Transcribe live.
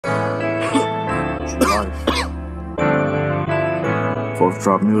life. Folks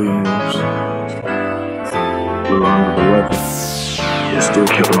drop millionaires. We were under the weather. We're still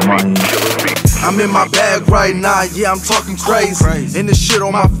keeping on my end. I'm in my bag right now, yeah, I'm talking crazy. And this shit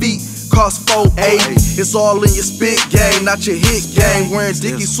on my feet cost $480. It's all in your spit game, not your hit game. Wearing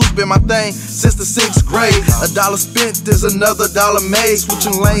Dickie suits been my thing since the 6th grade. $1 spent is another $1 made.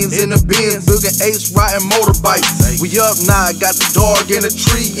 Switching lanes in the Benz, building ace, riding motorbikes. We up now, got the dog in a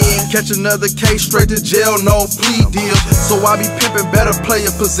tree in. Catch another case, straight to jail, no plea deal. So I be pimping, better play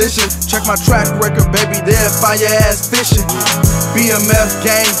your position. Check my track record, baby, there, find your ass fishing. BMF,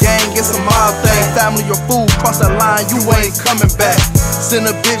 gang, it's a mob thing. Family or food, cross that line, you ain't coming back. Send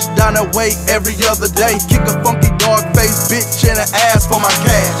a bitch down that way every other day. Kick a funky dog face bitch in the ass for my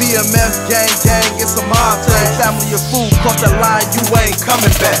cash. BMF, gang, it's a mob thing. Family or food, cross that line, you ain't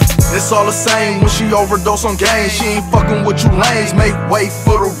coming back. It's all the same when she overdose on game. She ain't fucking with you lanes, make way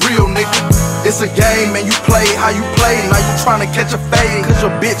for the real nigga. It's a game and you play how you play. Now you tryna catch a fade cause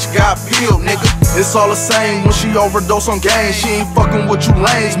your bitch got peeled, nigga. It's all the same when she overdose on game. She ain't fucking with you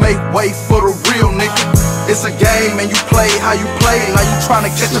lanes, make way for the real nigga. It's a game and you play how you play. Now you tryna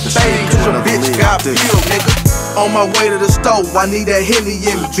catch a fade cause your bitch got peeled, nigga. On my way to the stove, I need that Henny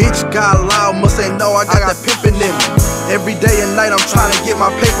in me. Bitch got loud, must ain't know I got that pimpin' in me. Every day and night I'm trying to get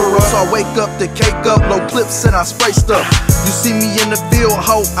my paper up. So I wake up to cake up, low clips and I spray stuff. You see me in the field,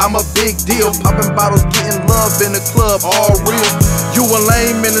 ho, I'm a big deal. Popping bottles, getting love in the club, all real. You a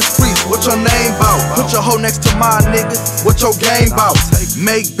lame in the streets, what your name bout? Put your hoe next to my nigga, what your game bout?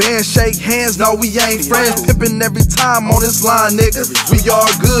 Make bands, shake hands, no we ain't friends. Pimpin' every time on this line, nigga. We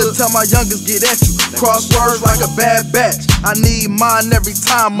all good, tell my youngest get at you. Crosswords like a bad batch. I need mine every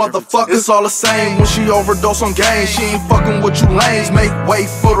time, motherfucker. It's all the same when she overdose on game. She ain't fucking with you lanes, make way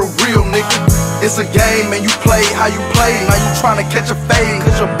for the real nigga. It's a game and you play how you play. Now you tryna catch a fade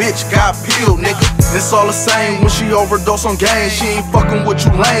cause your bitch got peeled, nigga. It's all the same when she overdose on game. She ain't fucking with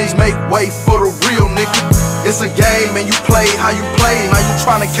you lanes, make way for the real nigga. It's a game and you play how you play. Now you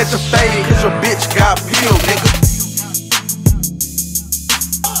tryna catch a fade cause your bitch got peeled, nigga.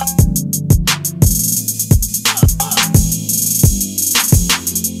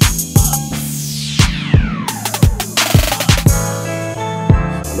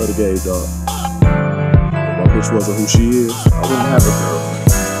 I love the game, dog. If my bitch wasn't who she is, I wouldn't have a girl.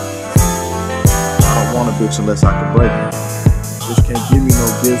 I don't want a bitch unless I can break her. Bitch can't give me no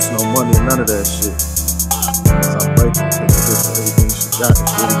gifts, no money, none of that shit. Unless I'm breaking, taking a bitch for everything she got, is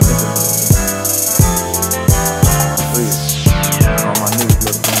really thinking of.